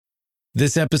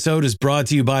This episode is brought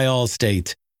to you by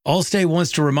Allstate. Allstate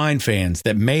wants to remind fans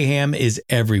that mayhem is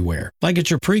everywhere, like at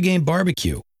your pregame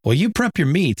barbecue. While you prep your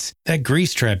meats, that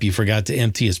grease trap you forgot to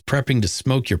empty is prepping to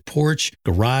smoke your porch,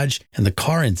 garage, and the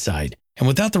car inside. And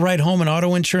without the right home and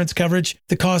auto insurance coverage,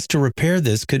 the cost to repair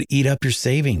this could eat up your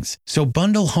savings. So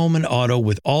bundle home and auto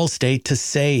with Allstate to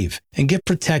save and get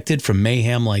protected from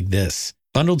mayhem like this.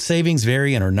 Bundled savings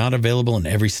vary and are not available in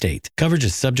every state. Coverage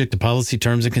is subject to policy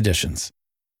terms and conditions.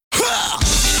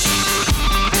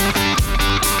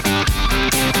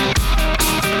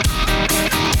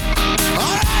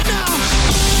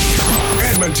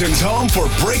 Edmonton's home for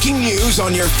breaking news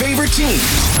on your favorite teams.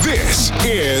 This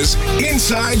is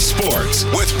Inside Sports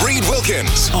with Reed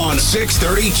Wilkins on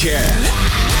 630 CHED.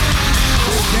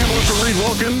 Campbell for Reed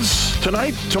Wilkins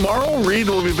tonight. Tomorrow, Reed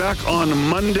will be back on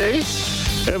Monday.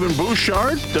 Evan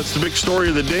Bouchard, that's the big story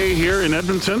of the day here in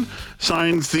Edmonton,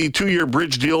 signs the 2-year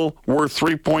bridge deal worth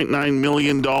 $3.9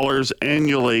 million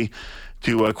annually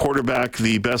to quarterback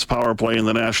the best power play in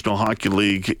the National Hockey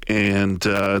League and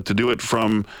to do it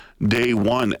from day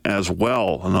one as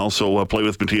well, and also play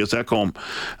with Matthias Ekholm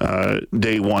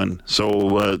day one.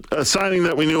 So a signing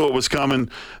that we knew it was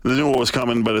coming,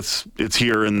 but it's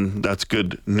here, and that's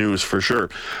good news for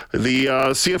sure. The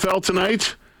CFL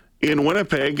tonight. In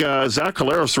Winnipeg, Zach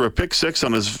Collaros threw a pick six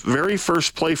on his very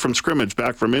first play from scrimmage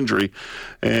back from injury.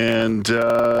 And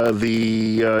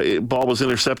the ball was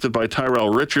intercepted by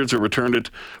Tyrell Richards, who returned it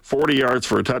 40 yards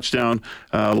for a touchdown.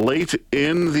 Late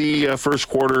in the first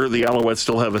quarter, the Alouettes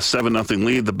still have a 7-0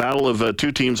 lead. The battle of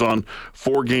two teams on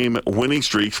 4-game winning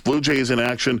streaks. Blue Jays in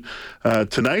action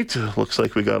tonight. Looks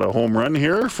like we got a home run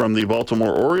here from the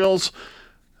Baltimore Orioles.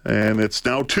 And it's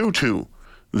now 2-2.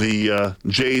 The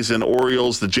Jays and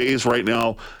Orioles. The Jays right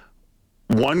now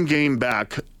 1 game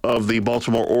back of the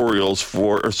Baltimore Orioles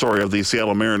of the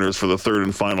Seattle Mariners for the third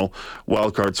and final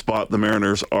wildcard spot. The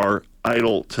Mariners are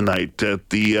idle tonight. At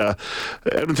the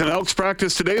Edmonton Elks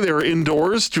practice today, they were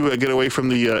indoors to get away from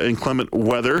the inclement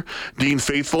weather. Dean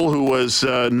Faithful, who was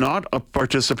not a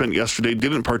participant yesterday,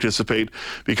 didn't participate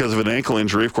because of an ankle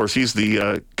injury. Of course, he's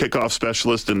the kickoff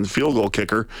specialist and field goal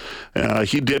kicker.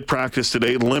 He did practice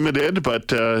today, limited,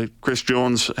 but Chris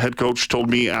Jones, head coach,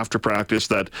 told me after practice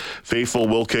that Faithful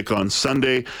will kick on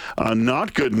Sunday.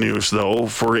 Not good news, though,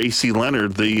 for A.C.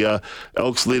 Leonard, the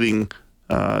Elks leading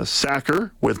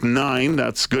sacker with 9.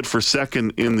 That's good for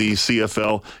second in the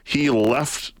CFL. He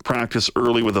left practice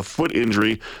early with a foot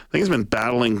injury. I think he's been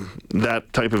battling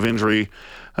that type of injury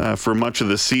for much of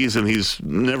the season. He's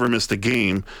never missed a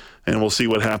game. And we'll see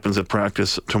what happens at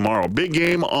practice tomorrow. Big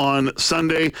game on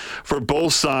Sunday for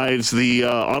both sides. The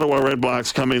Ottawa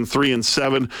REDBLACKS come in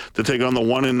 3-7 to take on the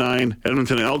 1-9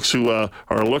 Edmonton Elks, who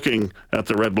are looking at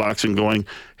the REDBLACKS and going,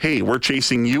 hey, we're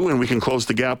chasing you and we can close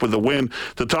the gap with a win.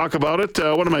 To talk about it,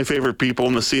 one of my favorite people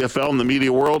in the CFL and the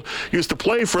media world, used to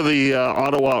play for the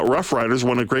Ottawa Rough Riders,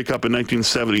 won a Grey Cup in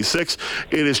 1976.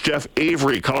 It is Jeff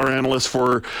Avery, color analyst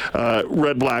for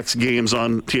REDBLACKS games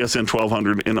on TSN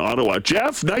 1200 in Ottawa.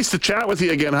 Jeff, nice to chat with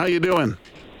you again. How you doing?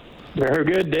 Very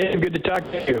good, Dave. Good to talk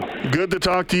to you. Good to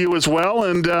talk to you as well.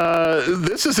 And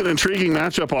this is an intriguing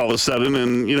matchup all of a sudden.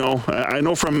 And, you know, I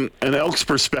know from an Elks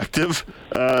perspective,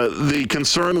 the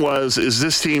concern was, is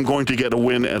this team going to get a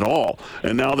win at all?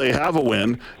 And now they have a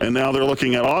win. And now they're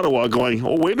looking at Ottawa going,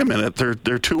 oh, wait a minute, they're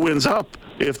 2 wins up.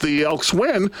 If the Elks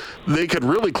win, they could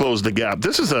really close the gap.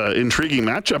 This is an intriguing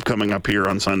matchup coming up here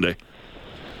on Sunday.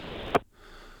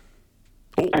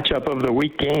 Matchup of the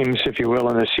week games, if you will,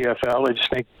 in the CFL. I just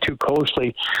think 2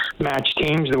 closely matched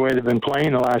teams, the way they've been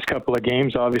playing the last couple of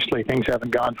games. Obviously, things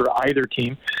haven't gone for either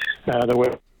team the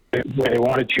way they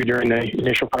wanted to during the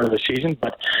initial part of the season,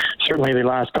 but certainly the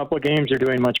last couple of games they're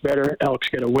doing much better. Elks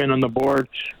get a win on the board.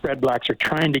 REDBLACKS are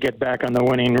trying to get back on the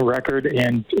winning record,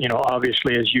 and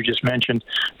obviously, as you just mentioned,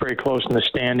 very close in the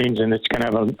standings, and it's going to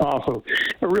have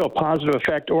a real positive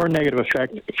effect or negative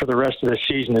effect for the rest of the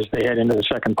season as they head into the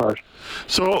second part.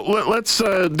 So let's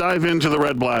dive into the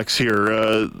REDBLACKS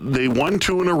here. They won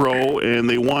 2 in a row, and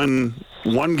they won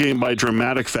 1 game by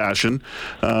dramatic fashion,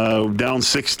 down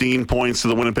 16 points to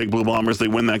the Winnipeg Blue Bombers. They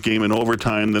win that game in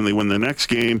overtime, then they win the next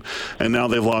game, and now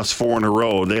they've lost 4 in a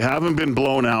row. They haven't been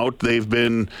blown out. They've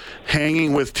been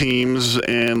hanging with teams,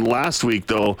 and last week,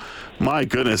 though, my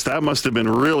goodness, that must have been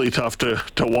really tough to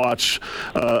watch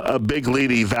a big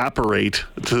lead evaporate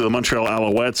to the Montreal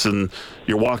Alouettes, and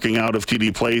you're walking out of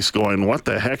TD Place going, what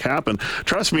the heck happened?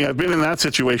 Trust me, I've been in that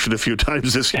situation a few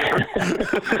times this year.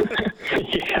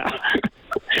 Yeah.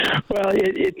 Well,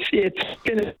 it's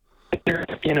been a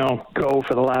go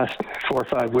for the last 4 or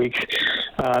 5 weeks.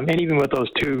 And even with those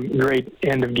 2 great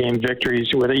end-of-game victories,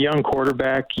 with a young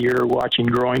quarterback, you're watching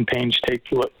growing pains take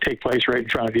place right in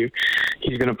front of you.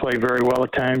 He's going to play very well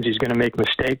at times. He's going to make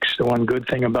mistakes. The one good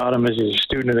thing about him is he's a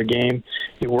student of the game.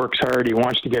 He works hard. He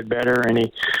wants to get better, and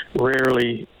he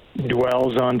rarely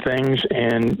dwells on things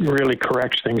and really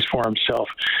corrects things for himself.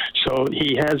 So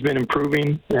he has been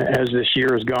improving as this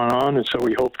year has gone on, and so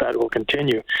we hope that will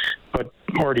continue. But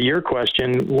more to your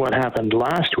question, what happened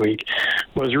last week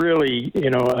was really,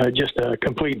 just a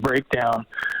complete breakdown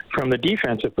from the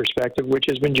defensive perspective, which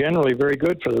has been generally very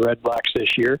good for the Red Blacks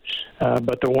this year.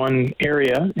 But the one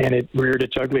area, and it reared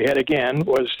its ugly head again,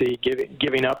 was the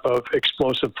giving up of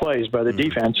explosive plays by the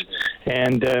defense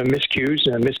and miscues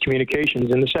and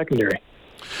miscommunications in the secondary.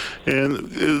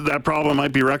 And that problem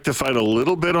might be rectified a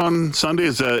little bit on Sunday.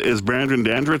 Is Brandon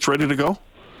Dandridge ready to go?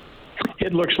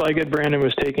 It looks like it. Brandon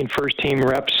was taking first-team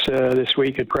reps this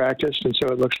week at practice, and so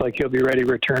it looks like he'll be ready to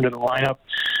return to the lineup.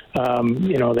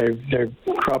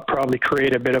 They'll probably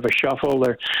create a bit of a shuffle.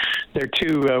 They're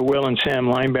 2 Will and Sam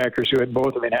linebackers who had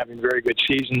both have been having very good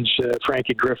seasons.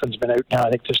 Frankie Griffin's been out now. I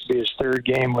think this will be his 3rd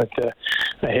game with a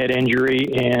head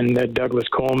injury, and Douglas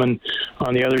Coleman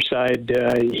on the other side,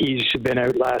 he's been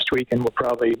out last week and will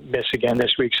probably miss again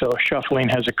this week. So shuffling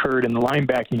has occurred in the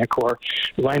linebacking core,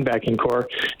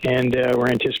 and we're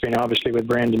anticipating, obviously, with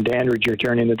Brandon Dandridge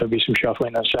returning, that there'll be some shuffling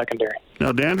in the secondary.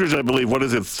 Now, Dandridge, I believe, 4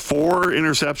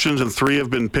 interceptions and 3 have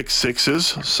been pick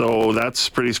sixes, so that's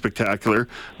pretty spectacular.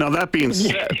 Now, that being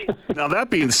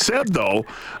said, though,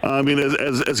 I mean,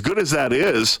 as good as that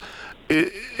is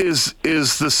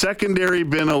the secondary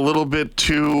been a little bit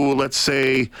too, let's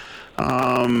say,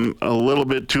 a little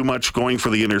bit too much going for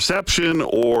the interception,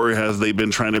 or has they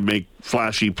been trying to make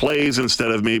flashy plays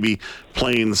instead of maybe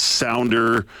playing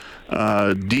sounder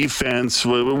defense?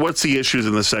 What's the issues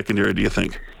in the secondary, do you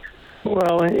think?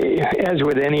 Well, as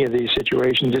with any of these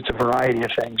situations, it's a variety of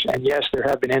things. And yes, there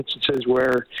have been instances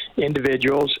where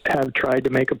individuals have tried to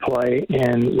make a play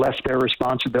and left their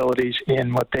responsibilities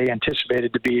in what they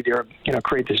anticipated to be their,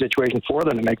 create the situation for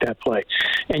them to make that play.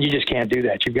 And you just can't do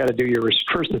that. You've got to do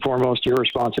first and foremost, your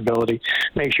responsibility,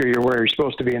 make sure you're where you're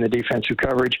supposed to be in the defensive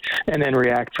coverage, and then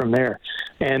react from there.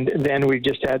 And then we've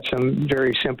just had some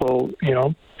very simple,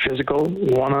 physical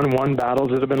one-on-one battles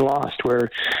that have been lost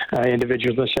where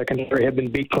individuals in the secondary have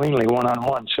been beat cleanly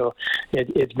one-on-one. So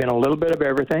it's been a little bit of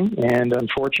everything, and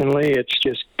unfortunately it's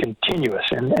just continuous,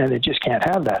 and it just can't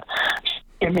have that.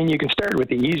 I mean, you can start with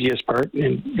the easiest part,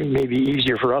 and maybe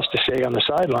easier for us to say on the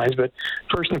sidelines, but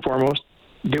first and foremost,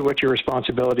 do what your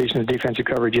responsibilities in the defensive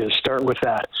coverage is. Start with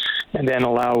that, and then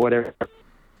allow whatever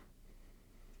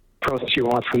process you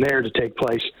want from there to take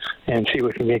place and see if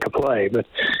we can make a play. But,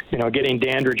 getting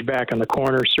Dandridge back on the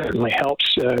corner certainly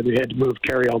helps. They had to move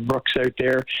Carriel Brooks out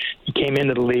there. He came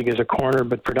into the league as a corner,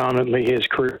 but predominantly his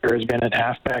career has been at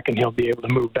halfback, and he'll be able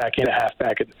to move back into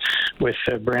halfback with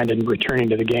Brandon returning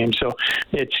to the game. So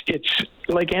it's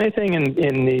like anything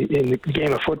in the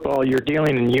game of football, you're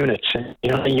dealing in units. And,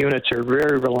 the units are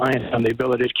very reliant on the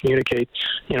ability to communicate,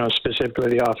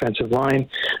 specifically the offensive line,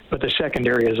 but the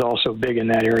secondary is also big in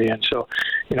that area. And so,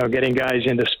 getting guys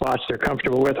into spots they're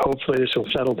comfortable with, hopefully this will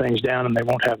settle things down and they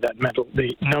won't have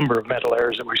the number of mental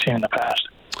errors that we've seen in the past.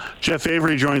 Jeff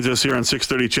Avery joins us here on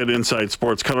 630 CHED Inside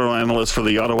Sports, color analyst for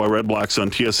the Ottawa Redblacks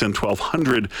on TSN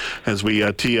 1200 as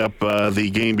we tee up the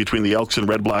game between the Elks and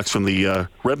Redblacks from the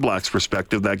Redblacks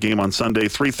perspective. That game on Sunday,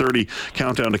 3:30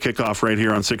 countdown to kickoff right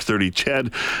here on 630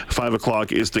 CHED. 5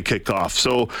 o'clock is the kickoff.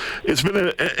 So it's been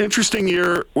an interesting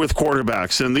year with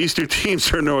quarterbacks, and these 2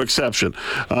 teams are no exception.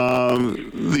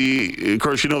 Of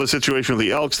course, the situation with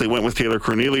the Elks. They went with Taylor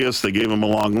Cornelius. They gave him a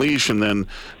long leash, and then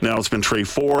now it's been Trey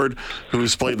Ford,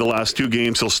 who's played the last 2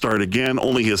 games. He'll start again.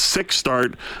 Only his 6th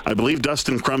start. I believe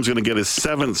Dustin Crum's going to get his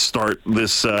 7th start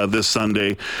this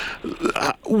Sunday.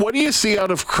 What do you see out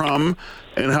of Crum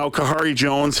and how Kahari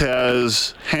Jones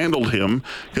has handled him?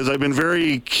 Because I've been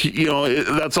very,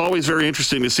 that's always very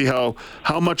interesting to see how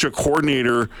much a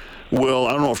coordinator will,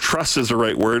 I don't know if trust is the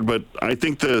right word, but I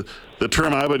think the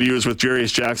term I would use with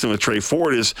Jarius Jackson, with Trey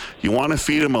Ford, is you want to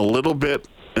feed him a little bit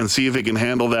and see if he can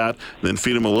handle that, then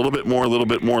feed him a little bit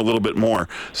more,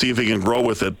 see if he can grow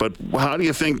with it. But how do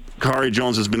you think Kahari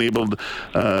Jones has been able to,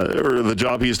 or the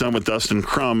job he's done with Dustin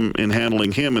Crum in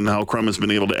handling him, and how Crum has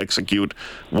been able to execute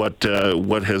what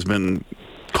has been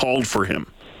called for him?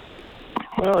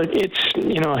 Well,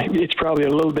 it's probably a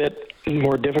little bit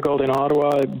more difficult in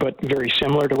Ottawa, but very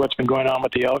similar to what's been going on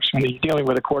with the Elks. When you're dealing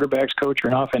with a quarterback's coach or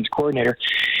an offense coordinator,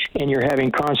 and you're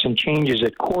having constant changes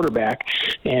at quarterback.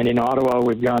 And in Ottawa,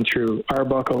 we've gone through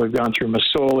Arbuckle, we've gone through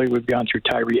Masoli, we've gone through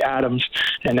Tyree Adams,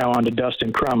 and now on to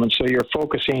Dustin Crum. And so you're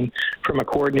focusing from a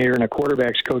coordinator and a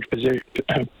quarterback's coach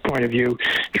point of view,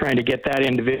 trying to get that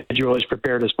individual as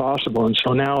prepared as possible. And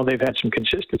so now they've had some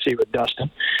consistency with Dustin.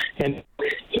 And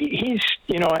he's,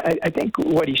 I think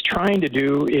what he's trying to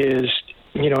do is,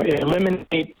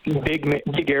 eliminate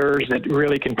big errors that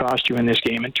really can cost you in this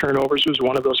game. And turnovers was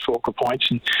one of those focal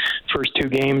points. In first two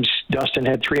games, Dustin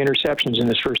had 3 interceptions in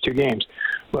his first 2 games.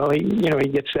 Well, he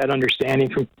gets that understanding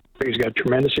from. He's got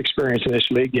tremendous experience in this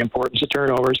league, the importance of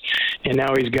turnovers, and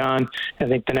now he's gone. I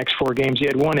think the next 4 games he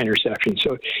had 1 interception.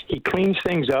 So he cleans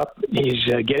things up. He's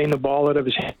getting the ball out of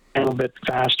his hand a little bit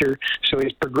faster. So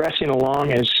he's progressing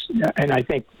along and I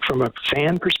think from a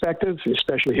fan perspective,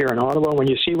 especially here in Ottawa, when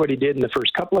you see what he did in the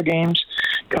first couple of games,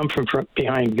 come from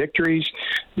behind victories,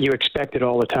 you expect it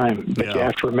all the time. But you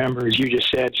have to remember, as you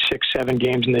just said, 6-7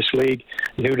 games in this league,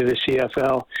 new to the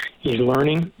CFL. He's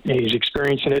learning, and he's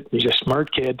experiencing it. He's a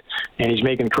smart kid, and he's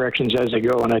making corrections as they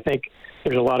go. And I think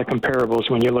there's a lot of comparables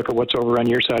when you look at what's over on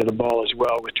your side of the ball as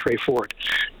well with Trey Ford.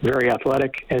 Very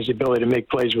athletic, has the ability to make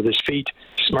plays with his feet,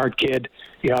 smart kid.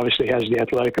 He obviously has the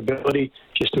athletic ability,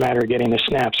 just a matter of getting the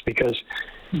snaps because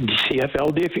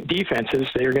CFL defenses,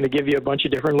 they're going to give you a bunch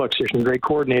of different looks. There's some great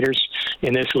coordinators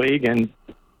in this league, and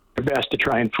the best to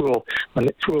try and fool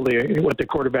what the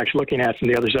quarterback's looking at from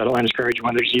the other side of the line of scrimmage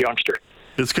when there's a youngster.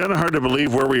 It's kind of hard to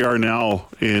believe where we are now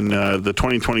in the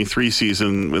 2023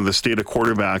 season in the state of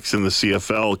quarterbacks in the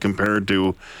CFL compared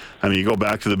to, you go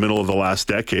back to the middle of the last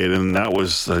decade, and that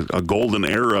was a golden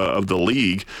era of the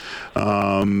league.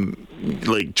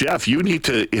 Jeff, you need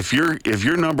to, if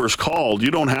your number's called, you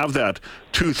don't have that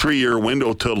 2-3 year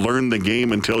window to learn the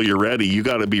game until you're ready. You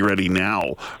got to be ready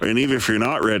now. And even if you're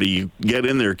not ready, you get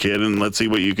in there, kid, and let's see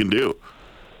what you can do.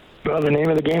 Well, the name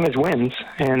of the game is wins,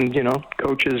 and,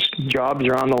 coaches' jobs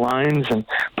are on the lines and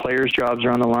players' jobs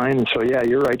are on the line. And so, yeah,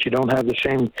 you're right. You don't have the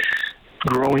same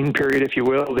growing period, if you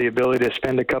will, the ability to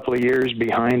spend a couple of years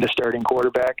behind a starting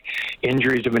quarterback.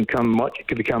 Injuries have become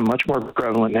much more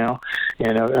prevalent now.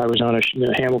 And I was on a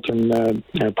Hamilton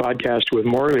podcast with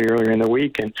Morley earlier in the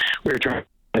week, and we were trying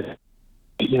to,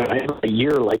 a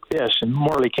year like this, and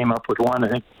Morley came up with one, I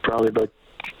think, probably about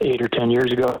 8 or 10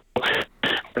 years ago.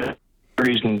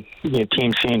 Reason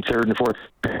teams seeing third and fourth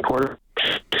quarter.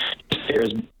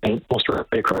 There's almost right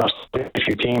across a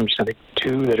few teams. I think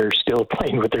 2 that are still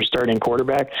playing with their starting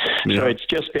quarterback. Yeah. So it's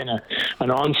just been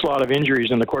an onslaught of injuries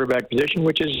in the quarterback position,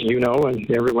 which is,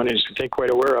 and everyone is, I think,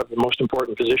 quite aware of the most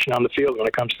important position on the field when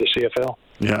it comes to the CFL.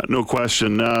 Yeah, no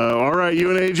question. All right, you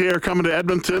and AJ are coming to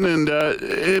Edmonton, and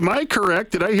am I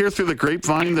correct? Did I hear through the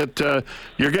grapevine that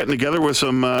you're getting together with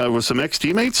some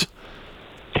ex-teammates?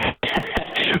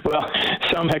 Well,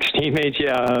 some ex-teammates,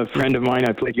 a friend of mine,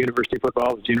 I played university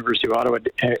football at the University of Ottawa,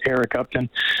 Eric Upton,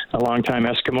 a longtime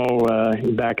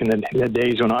Eskimo back in the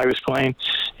days when I was playing,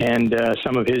 and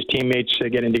some of his teammates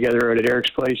getting together out at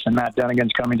Eric's place, and Matt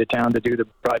Dunnigan's coming to town to do the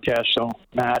broadcast, so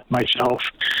Matt, myself,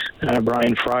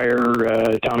 Brian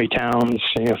Fryer, Tommy Towns,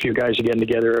 a few guys are getting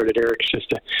together out at Eric's just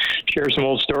to share some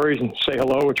old stories and say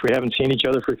hello, which we haven't seen each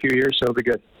other for a few years, so it'll be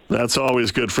good. That's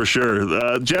always good for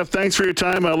sure. Jeff, thanks for your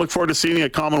time. I look forward to seeing you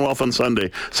at Commonwealth on Sunday.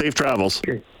 Safe travels.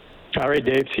 Okay. All right,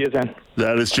 Dave. See you then.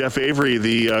 That is Jeff Avery,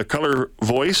 the color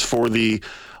voice for the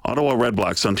Ottawa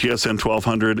REDBLACKS on TSN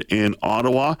 1200 in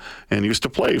Ottawa, and used to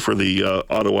play for the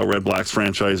Ottawa REDBLACKS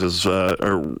franchises,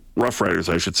 or Rough Riders,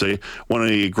 I should say. Won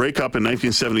a Grey Cup in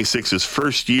 1976, his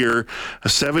first year, a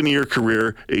 7-year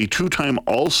career, a 2-time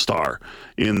All-Star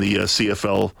in the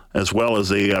CFL, as well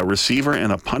as a receiver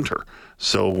and a punter.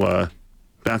 So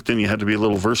back then you had to be a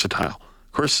little versatile.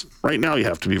 Of course, right now you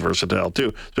have to be versatile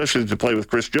too, especially to play with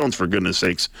Chris Jones, for goodness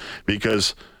sakes,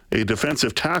 because a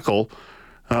defensive tackle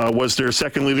was their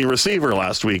second leading receiver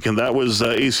last week, and that was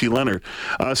A.C. Leonard.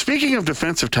 Speaking of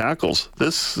defensive tackles,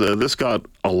 this got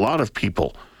a lot of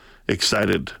people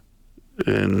excited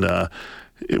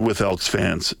with Elks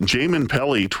fans. Jamin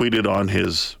Pelly tweeted on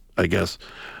his,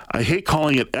 I hate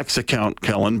calling it X account,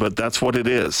 Kellen, but that's what it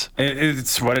is.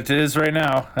 It's what it is right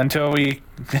now until we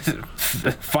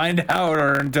find out,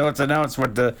 or until it's announced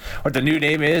what the new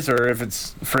name is, or if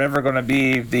it's forever going to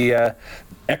be the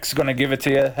X going to give it to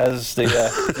you, as the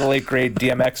late great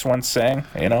DMX once sang.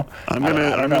 I'm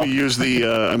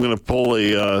gonna pull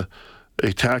a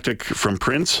tactic from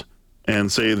Prince and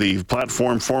say the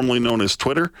platform formerly known as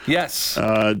Twitter. Yes.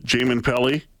 Jamin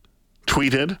Pelly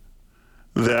tweeted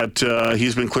that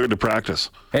he's been cleared to practice.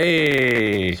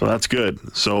 Hey. So that's good.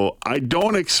 So I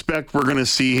don't expect we're going to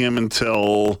see him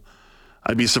until,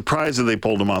 I'd be surprised if they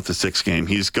pulled him off the 6th game.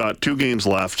 He's got 2 games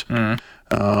left he's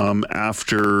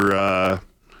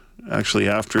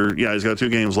got 2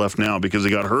 games left now because he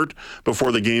got hurt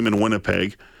before the game in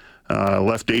Winnipeg.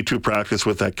 Left day 2 practice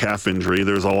with that calf injury.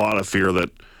 There's a lot of fear that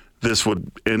this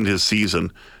would end his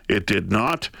season. It did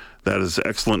not. That is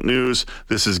excellent news.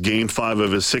 This is game 5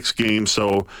 of his 6th game,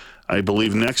 so I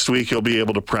believe next week he'll be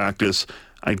able to practice.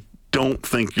 I don't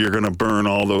think you're going to burn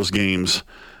all those games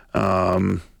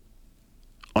on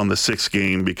the 6th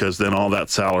game because then all that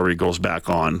salary goes back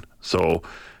on. So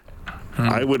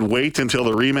I would wait until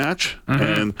the rematch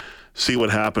and see what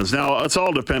happens. Now, it's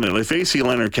all dependent. If AC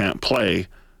Leonard can't play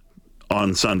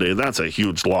on Sunday, that's a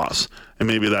huge loss. And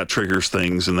maybe that triggers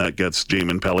things and that gets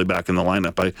Jamin Pelly back in the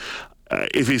lineup.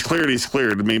 If he's cleared, he's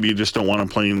cleared. Maybe you just don't want him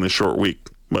playing in the short week.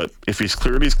 But if he's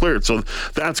cleared, he's cleared. So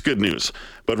that's good news.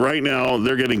 But right now,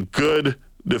 they're getting good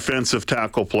defensive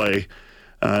tackle play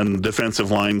and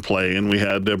defensive line play. And we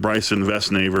had Bryson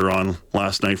Vesnaver on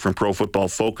last night from Pro Football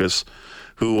Focus,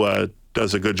 who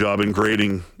does a good job in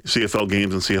grading CFL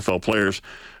games and CFL players.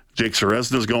 Jake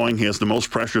Ceresna's going. He has the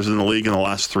most pressures in the league in the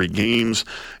last 3 games.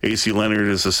 AC Leonard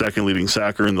is the 2nd leading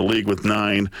sacker in the league with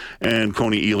 9. And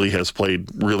Coney Ely has played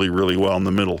really, really well in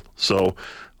the middle. So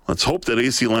let's hope that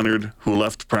AC Leonard, who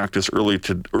left practice earlier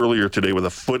today with a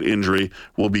foot injury,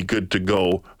 will be good to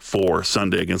go for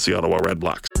Sunday against the Ottawa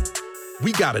REDBLACKS.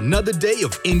 We got another day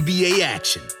of NBA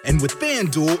action. And with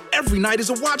FanDuel, every night is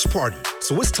a watch party.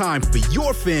 So it's time for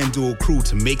your FanDuel crew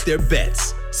to make their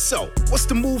bets. So, what's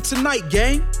the move tonight,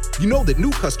 gang? You know that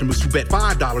new customers who bet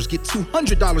 $5 get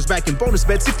 $200 back in bonus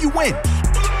bets if you win.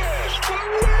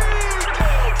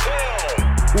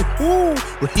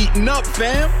 We're heating up,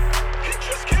 fam.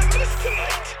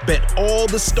 Bet all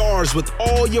the stars with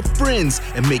all your friends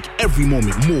and make every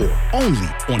moment more. Only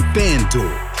on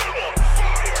FanDuel.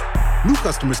 New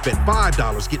customers bet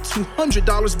 $5 get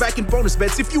 $200 back in bonus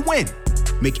bets if you win.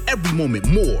 Make every moment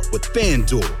more with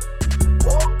FanDuel.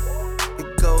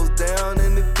 It goes down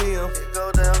in the DM.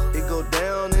 It go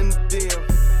down in the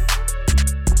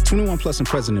DM. 21 plus and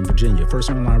present in Virginia. First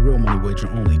online real money wager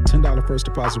only. $10 first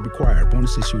deposit required.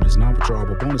 Bonus issued is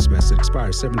non-withdrawable bonus vest that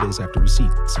expires 7 days after receipt.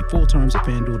 See full terms at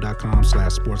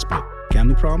FanDuel.com/sportsbook.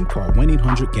 Gambling problem? Call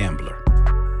 1-800-GAMBLER.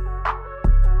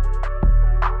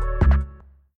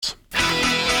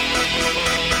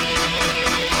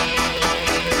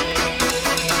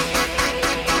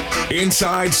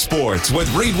 Inside Sports with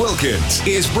Reed Wilkins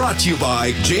is brought to you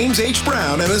by James H.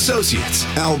 Brown and Associates,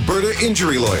 Alberta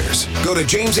Injury Lawyers. Go to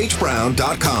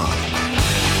jameshbrown.com.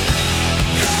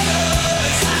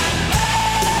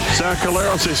 Zach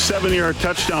Collaros, a 7-yard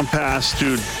touchdown pass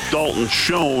to Dalton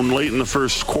Schoen late in the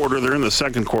first quarter. They're in the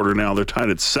second quarter now. They're tied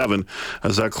at 7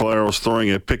 as Zach Collaros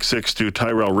throwing a pick 6 to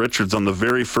Tyrell Richards on the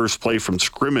very first play from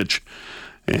scrimmage.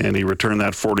 And he returned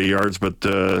that 40 yards. But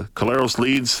Collaros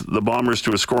leads the Bombers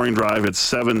to a scoring drive at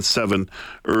 7-7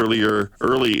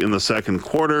 early in the second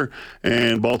quarter.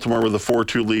 And Baltimore with a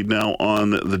 4-2 lead now on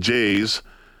the Jays.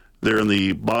 They're in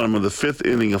the bottom of the 5th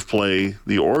inning of play.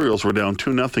 The Orioles were down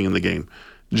 2-0 in the game.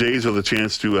 Jays with a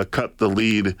chance to cut the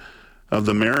lead of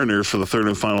the Mariners for the 3rd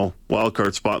and final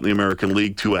wildcard spot in the American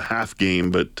League to a half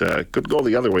game. But could go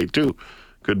the other way, too.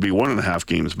 Could be 1.5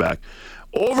 games back.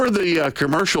 Over the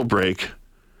commercial break,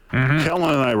 Kellen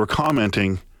and I were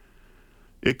commenting,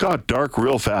 it got dark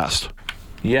real fast.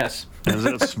 Yes. As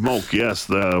that smoke, yes,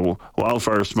 the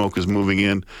wildfire smoke is moving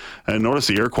in. And notice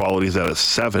the air quality is at a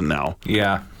 7 now.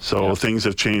 Yeah. So things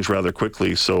have changed rather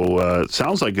quickly. So it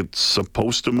sounds like it's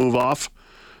supposed to move off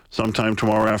sometime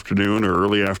tomorrow afternoon or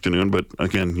early afternoon, but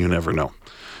again, you never know.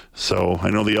 So I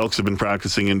know the Elks have been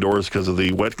practicing indoors because of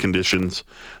the wet conditions.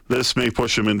 This may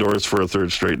push them indoors for a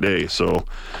 3rd straight day. So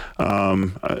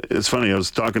it's funny, I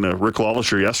was talking to Rick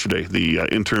Lawlisher yesterday, the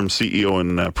interim CEO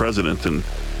and president, and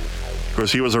of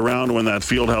course he was around when that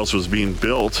field house was being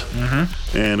built,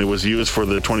 and it was used for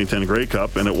the 2010 Grey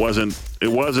Cup, and it wasn't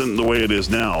the way it is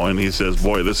now. And he says,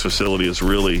 boy, this facility has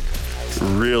really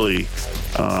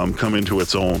come into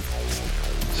its own.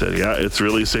 Said, yeah, it's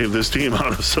really saved this team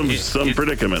out of some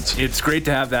predicaments. It's great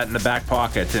to have that in the back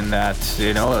pocket, and that,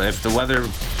 you know, if the weather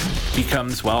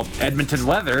becomes, well, Edmonton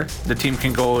weather, the team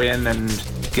can go in and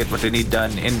get what they need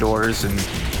done indoors and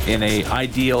in a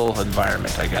ideal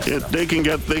environment, I guess. They can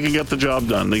get the job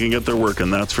done. They can get their work in,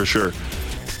 that's for sure.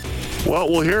 Well,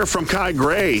 we'll hear from Kai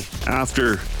Gray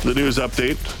after the news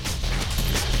update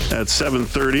at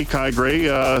 7:30. Kai Gray,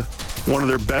 one of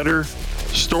their better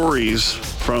stories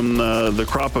from the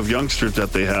crop of youngsters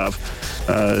that they have,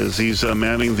 as he's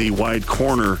manning the wide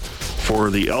corner for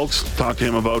the Elks. Talk to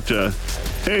him about,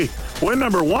 hey, win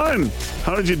number 1.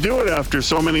 How did you do it after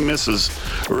so many misses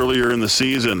earlier in the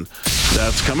season?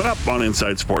 That's coming up on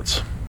Inside Sports.